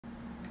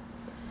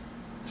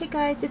Hey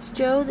guys, it's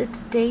Joe.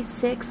 It's day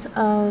 6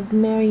 of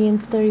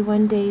Marian's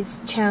 31 days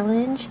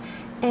challenge,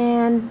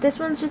 and this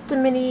one's just a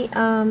mini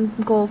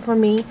goal for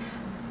me.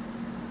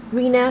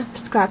 Rena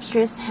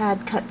Scrapstress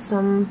had cut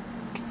some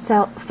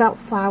felt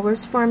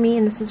flowers for me,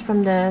 and this is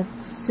from the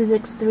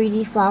Sizzix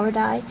 3D flower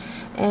die,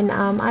 and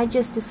I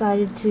just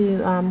decided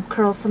to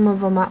curl some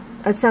of them up,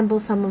 assemble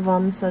some of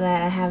them so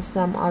that I have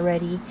some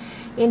already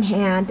in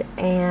hand.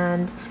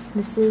 And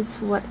this is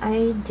what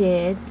I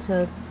did.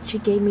 So she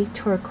gave me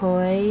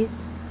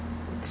turquoise.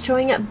 It's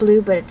showing up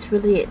blue, but it's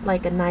really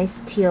like a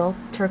nice teal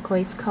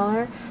turquoise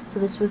color.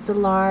 So this was the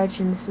large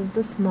and this is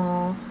the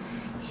small.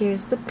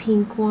 Here's the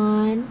pink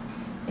one,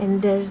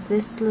 and there's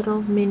this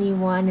little mini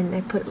one, and I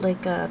put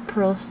like a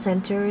pearl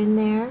center in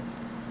there.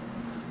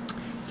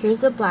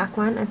 Here's a black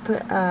one. I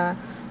put a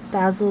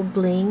basil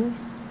bling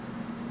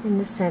in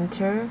the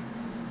center,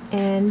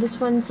 and this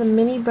one's a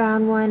mini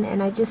brown one,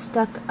 and I just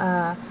stuck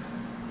a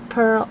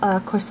pearl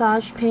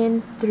corsage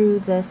pin through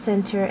the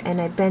center,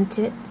 and I bent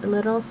it a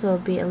little so it'll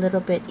be a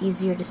little bit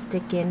easier to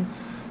stick in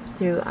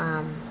through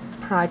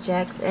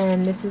projects.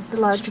 And this is the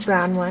large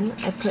brown one.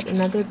 I put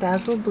another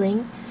basil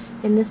bling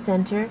in the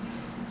center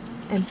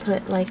and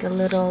put like a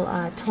little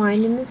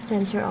twine in the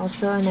center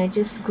also, and I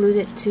just glued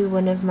it to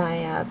one of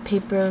my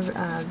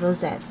paper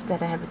rosettes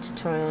that I have a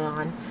tutorial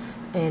on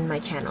in my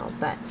channel.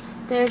 But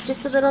they're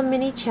just a little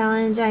mini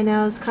challenge. I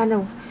know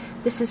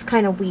this is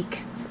kind of weak.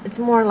 It's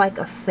more like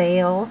a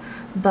fail,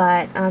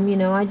 but you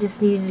know, I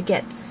just needed to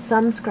get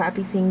some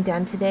scrappy thing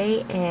done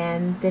today,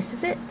 and this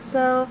is it.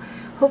 So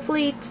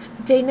hopefully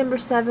day number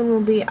 7 will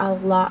be a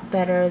lot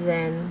better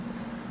than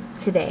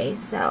today.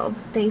 So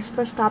thanks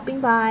for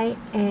stopping by,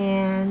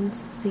 and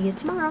see you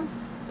tomorrow.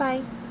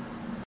 Bye.